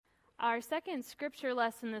Our second scripture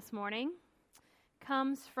lesson this morning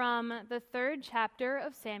comes from the 3rd chapter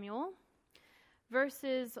of Samuel,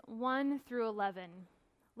 verses 1 through 11.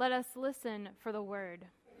 Let us listen for the word.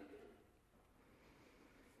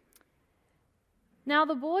 Now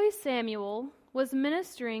the boy Samuel was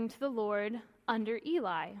ministering to the Lord under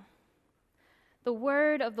Eli. The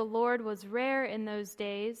word of the Lord was rare in those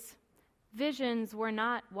days. Visions were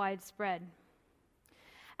not widespread.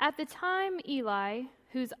 At the time, Eli,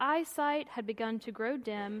 whose eyesight had begun to grow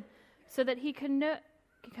dim so that he could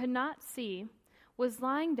not see, was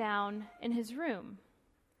lying down in his room.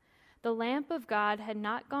 The lamp of God had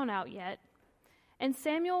not gone out yet, and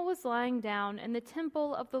Samuel was lying down in the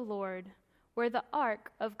temple of the Lord, where the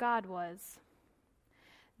ark of God was.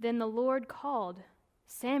 Then the Lord called,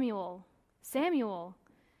 "Samuel, Samuel."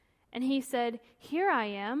 And he said, "Here I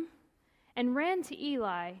am," and ran to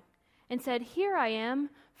Eli and said, "Here I am,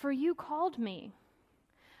 for you called me."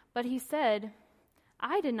 But he said,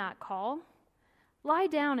 "I did not call. Lie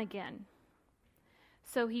down again."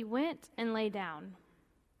 So he went and lay down.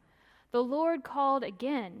 The Lord called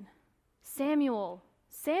again, "Samuel,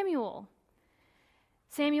 Samuel."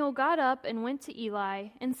 Samuel got up and went to Eli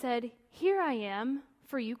and said, "Here I am,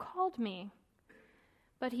 for you called me."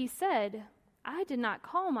 But he said, "I did not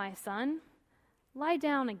call, my son. Lie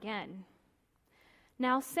down again."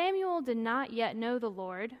 Now Samuel did not yet know the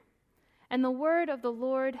Lord, and the word of the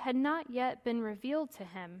Lord had not yet been revealed to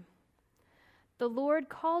him. The Lord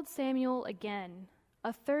called Samuel again,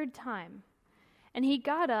 a 3rd time, and he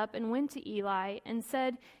got up and went to Eli and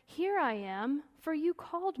said, "Here I am, for you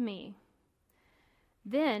called me."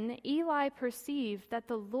 Then Eli perceived that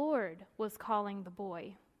the Lord was calling the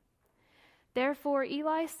boy. Therefore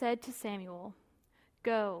Eli said to Samuel,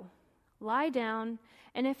 "Go, lie down,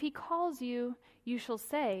 and if he calls you, you shall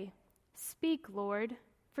say, 'Speak, Lord,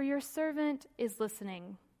 for your servant is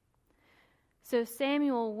listening.'" So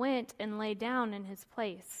Samuel went and lay down in his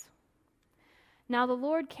place. Now the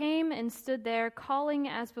Lord came and stood there, calling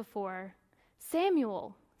as before,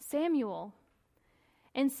 "Samuel, Samuel."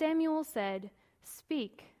 And Samuel said,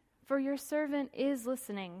 "Speak, for your servant is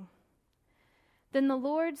listening." Then the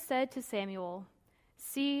Lord said to Samuel,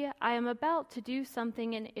 "See, I am about to do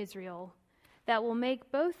something in Israel that will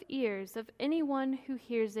make both ears of anyone who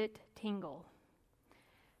hears it tingle."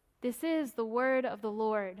 This is the word of the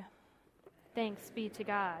Lord. Thanks be to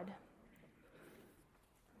God.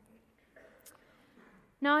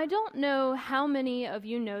 Now, I don't know how many of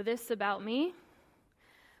you know this about me,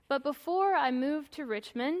 but before I moved to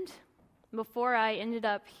Richmond, before I ended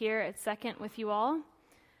up here at Second with you all,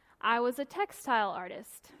 I was a textile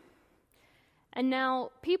artist. And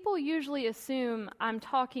now, people usually assume I'm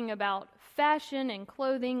talking about fashion and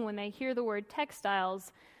clothing when they hear the word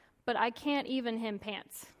textiles, but I can't even hem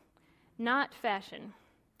pants. Not fashion.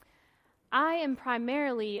 I am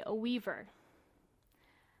primarily a weaver.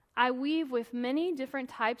 I weave with many different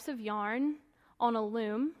types of yarn on a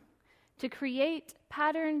loom to create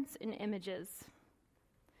patterns and images.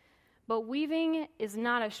 But weaving is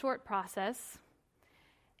not a short process.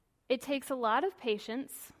 It takes a lot of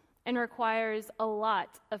patience and requires a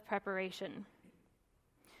lot of preparation.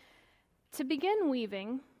 To begin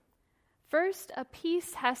weaving, first a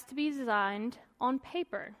piece has to be designed on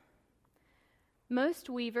paper. Most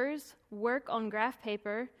weavers work on graph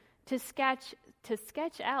paper to sketch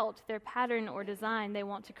out their pattern or design they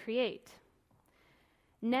want to create.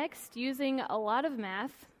 Next, using a lot of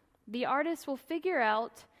math, the artist will figure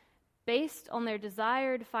out, based on their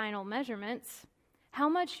desired final measurements, how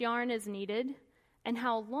much yarn is needed and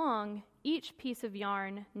how long each piece of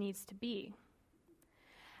yarn needs to be.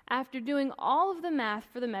 After doing all of the math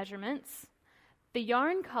for the measurements, the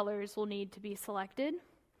yarn colors will need to be selected,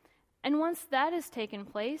 and once that has taken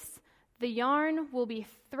place, the yarn will be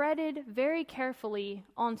threaded very carefully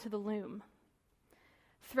onto the loom.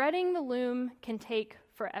 Threading the loom can take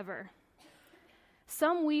forever.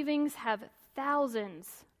 Some weavings have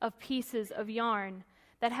thousands of pieces of yarn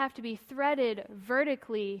that have to be threaded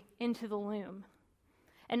vertically into the loom.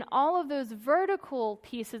 And all of those vertical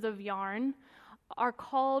pieces of yarn are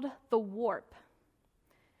called the warp.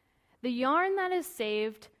 The yarn that is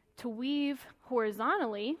saved to weave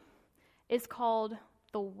horizontally is called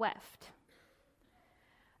the weft.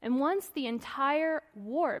 And once the entire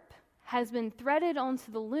warp has been threaded onto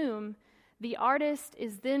the loom, the artist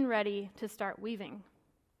is then ready to start weaving.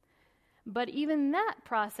 But even that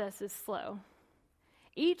process is slow.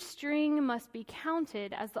 Each string must be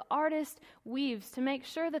counted as the artist weaves to make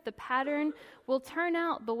sure that the pattern will turn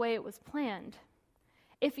out the way it was planned.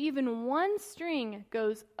 If even one string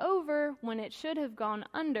goes over when it should have gone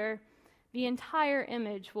under, the entire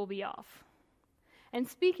image will be off. And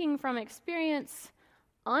speaking from experience,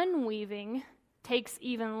 unweaving takes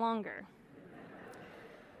even longer.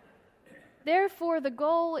 Therefore, the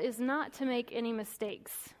goal is not to make any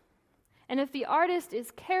mistakes. And if the artist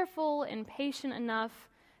is careful and patient enough,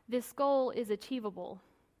 this goal is achievable.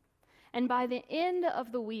 And by the end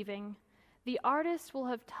of the weaving, the artist will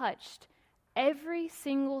have touched every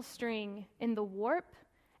single string in the warp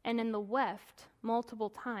and in the weft multiple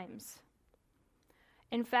times.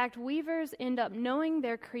 In fact, weavers end up knowing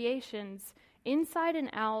their creations inside and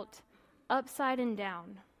out, upside and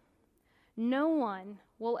down. No one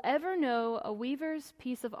will ever know a weaver's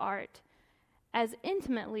piece of art as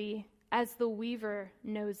intimately as the weaver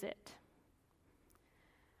knows it.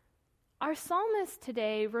 Our psalmist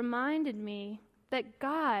today reminded me that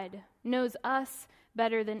God knows us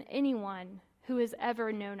better than anyone who has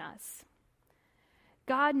ever known us.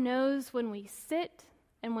 God knows when we sit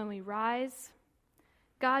and when we rise.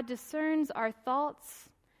 God discerns our thoughts,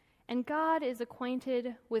 and God is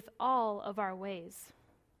acquainted with all of our ways.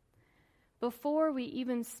 Before we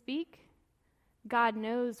even speak, God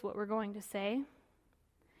knows what we're going to say.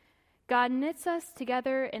 God knits us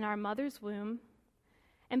together in our mother's womb,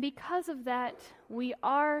 and because of that, we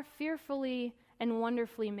are fearfully and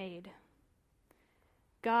wonderfully made.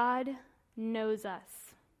 God knows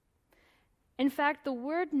us. In fact, the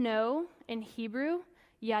word know in Hebrew,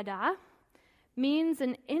 yada, means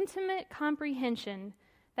an intimate comprehension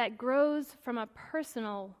that grows from a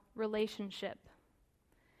personal relationship.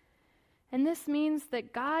 And this means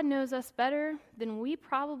that God knows us better than we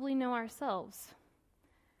probably know ourselves,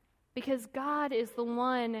 because God is the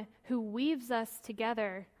one who weaves us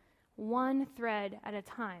together one thread at a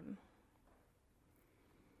time.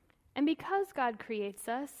 And because God creates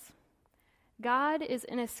us, God is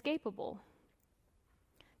inescapable.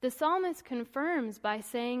 The psalmist confirms by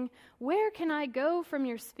saying, "Where can I go from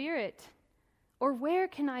your spirit? Or where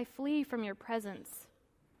can I flee from your presence?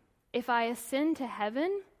 If I ascend to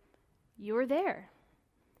heaven, you are there.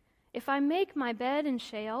 If I make my bed in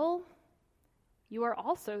Sheol, you are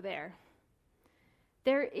also there."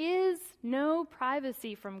 There is no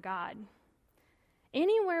privacy from God.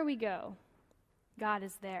 Anywhere we go, God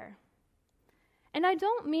is there. And I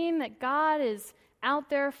don't mean that God is out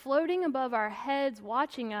there floating above our heads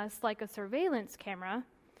watching us like a surveillance camera.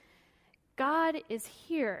 God is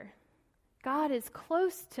here. God is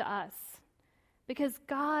close to us because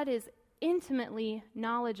God is intimately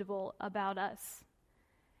knowledgeable about us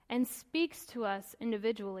and speaks to us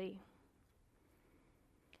individually.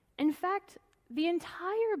 In fact, the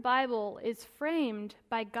entire Bible is framed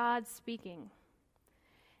by God speaking.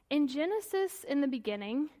 In Genesis, in the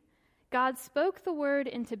beginning, God spoke the Word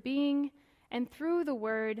into being, and through the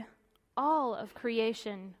Word, all of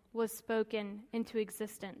creation was spoken into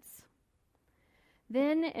existence.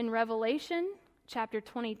 Then in Revelation chapter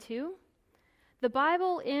 22, the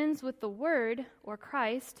Bible ends with the Word, or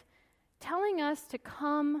Christ, telling us to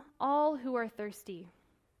come all who are thirsty.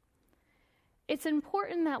 It's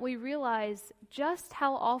important that we realize just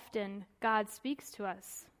how often God speaks to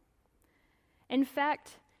us. In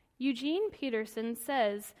fact, Eugene Peterson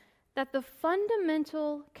says that the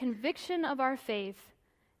fundamental conviction of our faith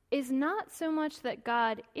is not so much that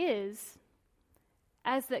God is,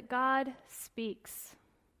 as that God speaks.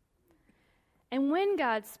 And when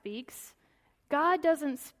God speaks, God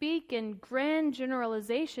doesn't speak in grand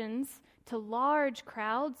generalizations to large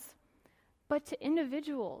crowds, but to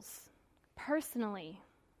individuals, personally.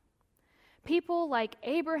 People like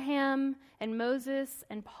Abraham and Moses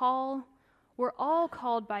and Paul were all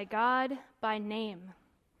called by God by name,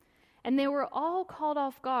 and they were all called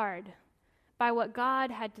off guard by what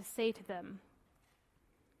God had to say to them.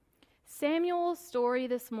 Samuel's story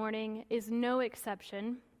this morning is no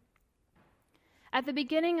exception. At the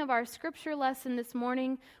beginning of our scripture lesson this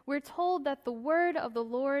morning, we're told that the word of the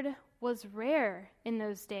Lord was rare in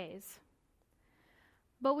those days.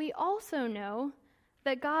 But we also know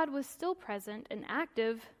that God was still present and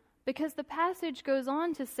active because the passage goes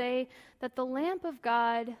on to say that the lamp of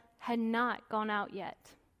God had not gone out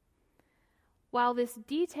yet. While this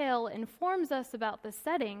detail informs us about the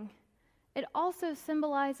setting, it also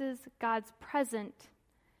symbolizes God's present,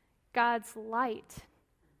 God's light,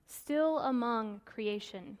 still among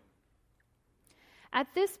creation.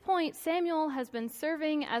 At this point, Samuel has been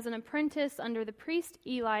serving as an apprentice under the priest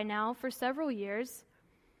Eli now for several years,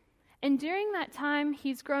 and during that time,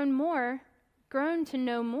 he's grown to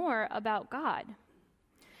know more about God.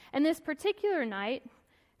 And this particular night,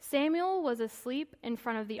 Samuel was asleep in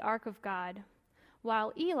front of the ark of God,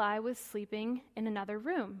 while Eli was sleeping in another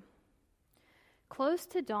room. Close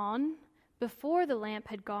to dawn, before the lamp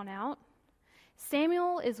had gone out,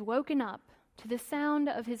 Samuel is woken up to the sound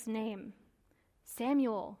of his name,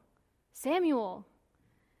 "Samuel, Samuel."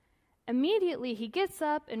 Immediately he gets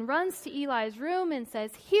up and runs to Eli's room and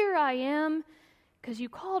says, "Here I am, because you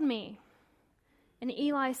called me." And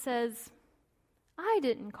Eli says, "I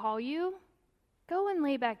didn't call you. Go and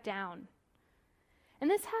lay back down." And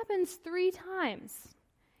this happens 3 times.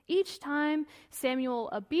 Each time, Samuel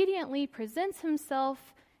obediently presents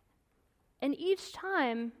himself, and each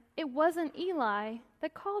time, it wasn't Eli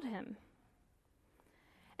that called him.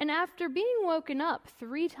 And after being woken up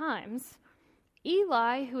 3 times,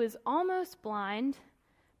 Eli, who is almost blind,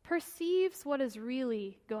 perceives what is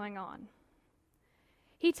really going on.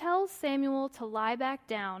 He tells Samuel to lie back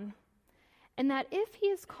down, and that if he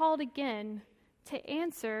is called again, to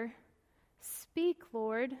answer, "Speak,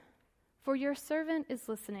 Lord, for your servant is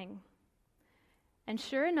listening." And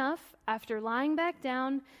sure enough, after lying back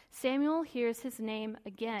down, Samuel hears his name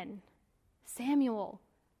again, "Samuel,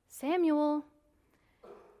 Samuel."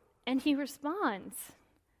 And he responds,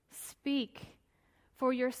 "Speak,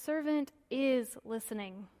 for your servant is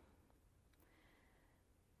listening."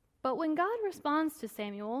 But when God responds to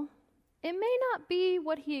Samuel, it may not be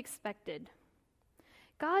what he expected.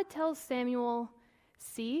 God tells Samuel,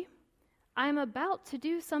 "See, I am about to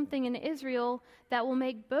do something in Israel that will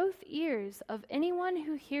make both ears of anyone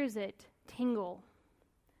who hears it tingle."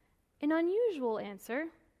 An unusual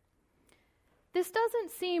answer. This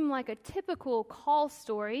doesn't seem like a typical call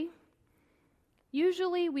story.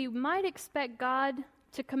 Usually we might expect God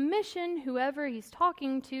to commission whoever he's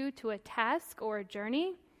talking to a task or a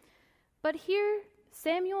journey. But here,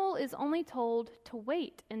 Samuel is only told to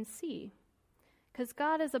wait and see, because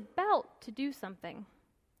God is about to do something.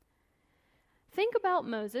 Think about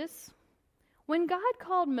Moses. When God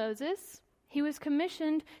called Moses, he was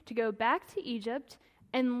commissioned to go back to Egypt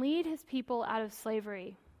and lead his people out of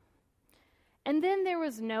slavery. And then there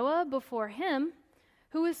was Noah before him,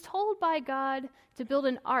 who was told by God to build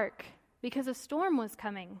an ark because a storm was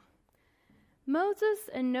coming. Moses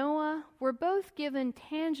and Noah were both given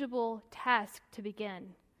tangible tasks to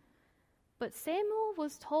begin, but Samuel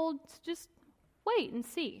was told to just wait and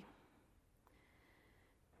see.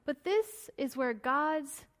 But this is where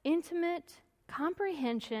God's intimate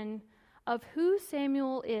comprehension of who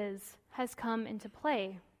Samuel is has come into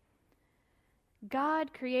play.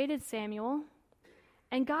 God created Samuel,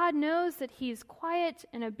 and God knows that he's quiet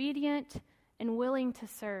and obedient and willing to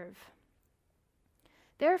serve.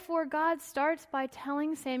 Therefore, God starts by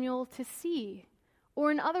telling Samuel to see,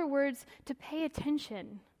 or in other words, to pay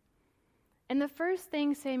attention. And the first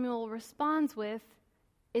thing Samuel responds with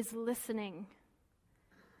is listening.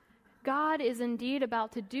 God is indeed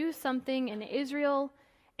about to do something in Israel,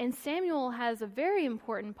 and Samuel has a very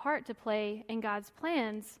important part to play in God's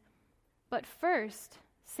plans. But first,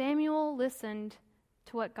 Samuel listened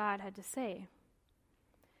to what God had to say.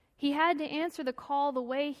 He had to answer the call the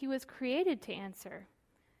way he was created to answer.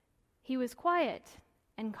 He was quiet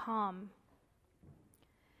and calm.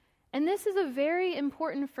 And this is a very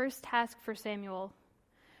important first task for Samuel.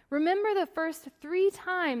 Remember, the first 3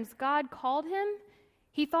 times God called him,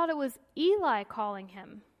 he thought it was Eli calling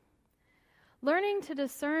him. Learning to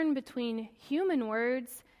discern between human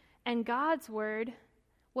words and God's word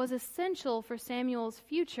was essential for Samuel's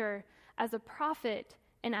future as a prophet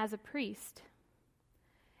and as a priest.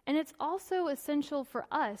 And it's also essential for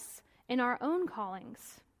us in our own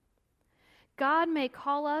callings. God may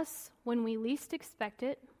call us when we least expect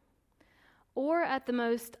it, or at the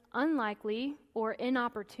most unlikely or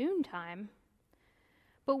inopportune time.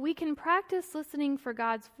 But we can practice listening for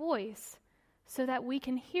God's voice so that we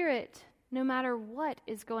can hear it no matter what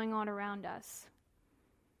is going on around us.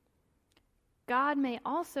 God may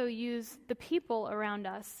also use the people around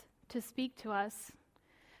us to speak to us,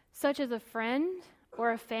 such as a friend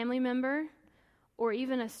or a family member or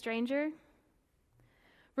even a stranger.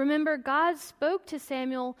 Remember, God spoke to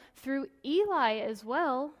Samuel through Eli as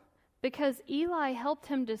well, because Eli helped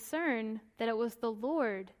him discern that it was the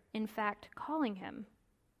Lord, in fact, calling him.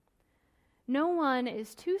 No one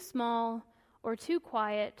is too small or too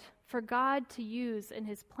quiet for God to use in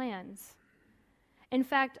his plans. In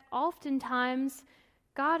fact, oftentimes,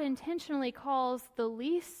 God intentionally calls the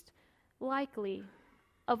least likely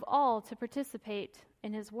of all to participate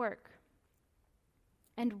in his work.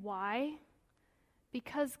 And why?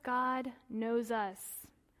 Because God knows us.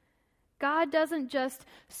 God doesn't just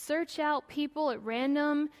search out people at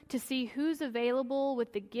random to see who's available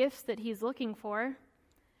with the gifts that he's looking for.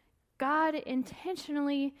 God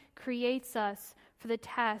intentionally creates us for the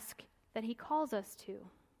task that he calls us to.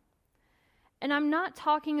 And I'm not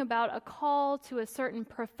talking about a call to a certain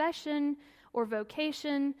profession or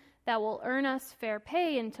vocation that will earn us fair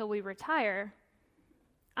pay until we retire.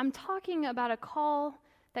 I'm talking about a call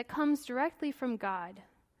that comes directly from God,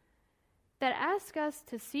 that asks us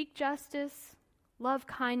to seek justice, love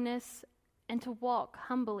kindness, and to walk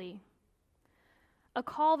humbly. A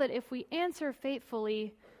call that, if we answer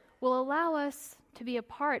faithfully, will allow us to be a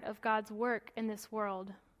part of God's work in this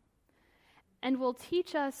world, and will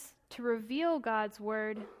teach us to reveal God's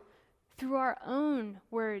word through our own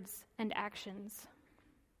words and actions.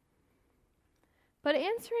 But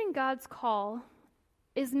answering God's call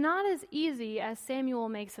is not as easy as Samuel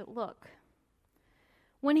makes it look.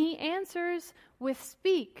 When he answers with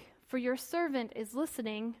 "Speak, for your servant is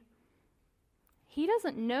listening," he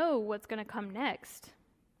doesn't know what's going to come next.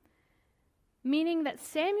 Meaning that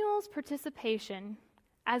Samuel's participation,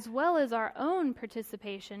 as well as our own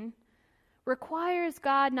participation, requires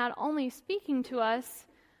God not only speaking to us,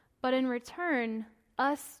 but in return,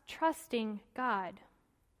 us trusting God,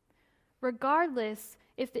 regardless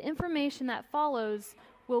if the information that follows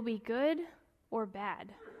will be good or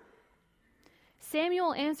bad.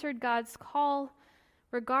 Samuel answered God's call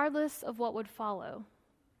regardless of what would follow.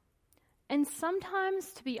 And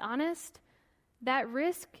sometimes, to be honest, that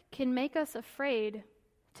risk can make us afraid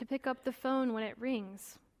to pick up the phone when it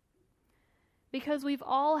rings. Because we've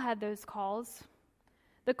all had those calls.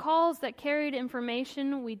 The calls that carried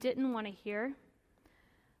information we didn't want to hear.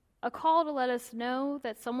 A call to let us know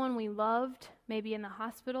that someone we loved may be in the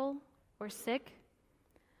hospital or sick.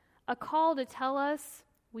 A call to tell us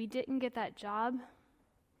we didn't get that job.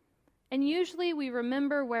 And usually we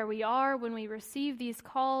remember where we are when we receive these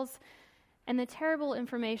calls and the terrible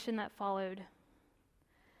information that followed.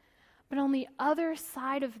 But on the other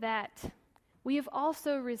side of that, we have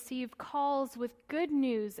also received calls with good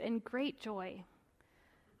news and great joy.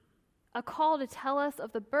 A call to tell us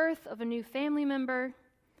of the birth of a new family member.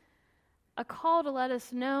 A call to let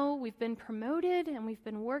us know we've been promoted and we've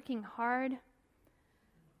been working hard.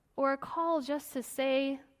 Or a call just to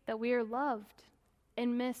say that we are loved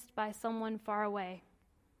and missed by someone far away.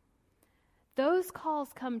 Those calls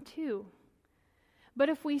come too. But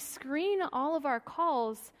if we screen all of our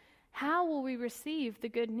calls, how will we receive the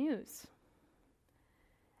good news?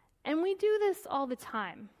 And we do this all the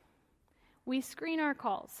time. We screen our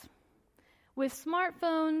calls. With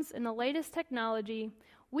smartphones and the latest technology,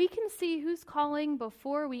 we can see who's calling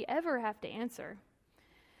before we ever have to answer.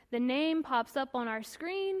 The name pops up on our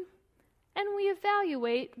screen, and we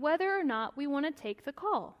evaluate whether or not we want to take the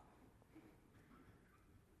call.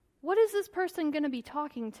 What is this person going to be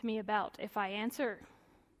talking to me about if I answer?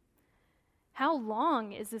 How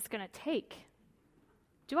long is this going to take?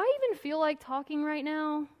 Do I even feel like talking right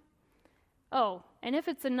now? Oh, and if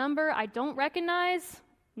it's a number I don't recognize,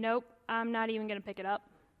 nope, I'm not even going to pick it up.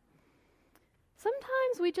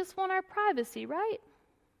 Sometimes we just want our privacy, right?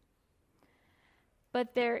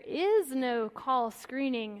 But there is no call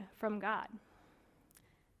screening from God.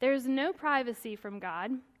 There's no privacy from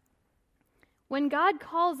God. When God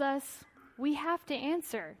calls us, we have to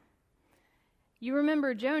answer. You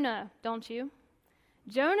remember Jonah, don't you?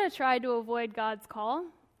 Jonah tried to avoid God's call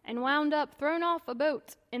and wound up thrown off a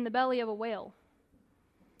boat in the belly of a whale.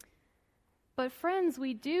 But friends,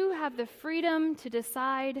 we do have the freedom to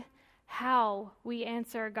decide how we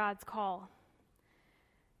answer God's call.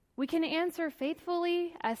 We can answer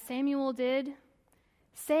faithfully, as Samuel did,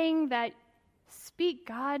 saying that, "Speak,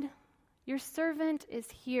 God, your servant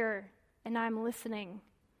is here, and I'm listening."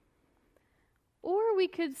 Or we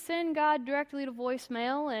could send God directly to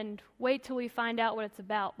voicemail and wait till we find out what it's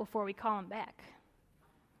about before we call him back.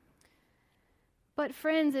 But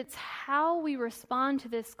friends, it's how we respond to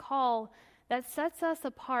this call that sets us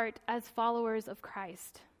apart as followers of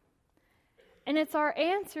Christ. And it's our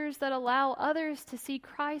answers that allow others to see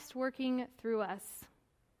Christ working through us.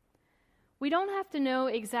 We don't have to know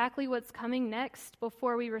exactly what's coming next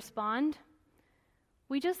before we respond.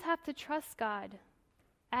 We just have to trust God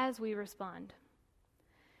as we respond.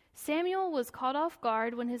 Samuel was caught off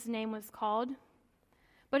guard when his name was called,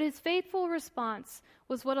 but his faithful response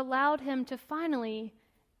was what allowed him to finally,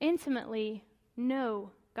 intimately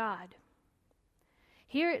know God.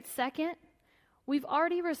 Here at Second, we've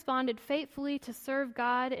already responded faithfully to serve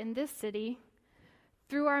God in this city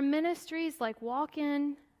through our ministries like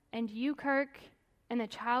Walk-In and UKirk and the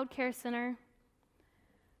Child Care Center.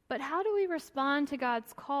 But how do we respond to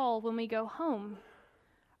God's call when we go home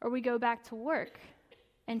or we go back to work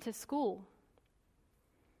and to school?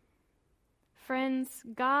 Friends,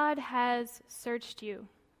 God has searched you,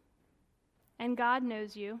 and God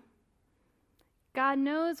knows you. God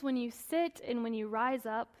knows when you sit and when you rise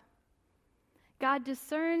up. God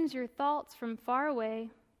discerns your thoughts from far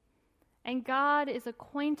away, and God is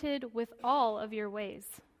acquainted with all of your ways.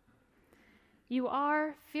 You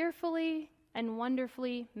are fearfully and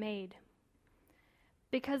wonderfully made,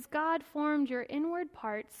 because God formed your inward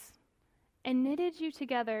parts and knitted you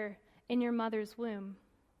together in your mother's womb.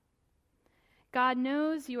 God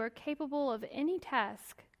knows you are capable of any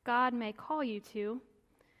task God may call you to,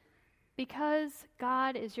 because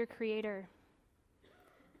God is your creator.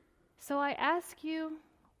 So I ask you,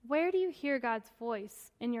 where do you hear God's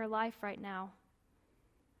voice in your life right now?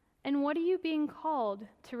 And what are you being called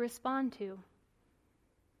to respond to?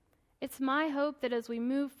 It's my hope that as we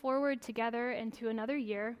move forward together into another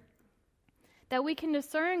year, that we can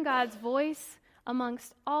discern God's voice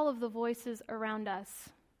amongst all of the voices around us,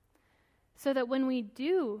 so that when we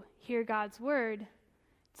do hear God's word,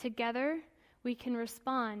 together we can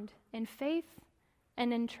respond in faith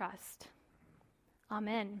and in trust.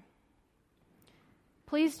 Amen.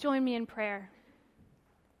 Please join me in prayer.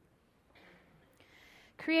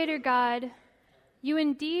 Creator God, you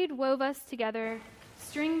indeed wove us together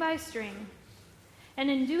string by string, and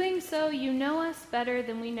in doing so you know us better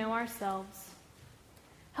than we know ourselves.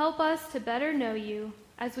 Help us to better know you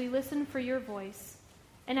as we listen for your voice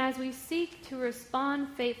and as we seek to respond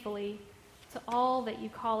faithfully to all that you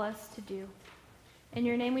call us to do. In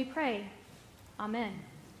your name we pray. Amen.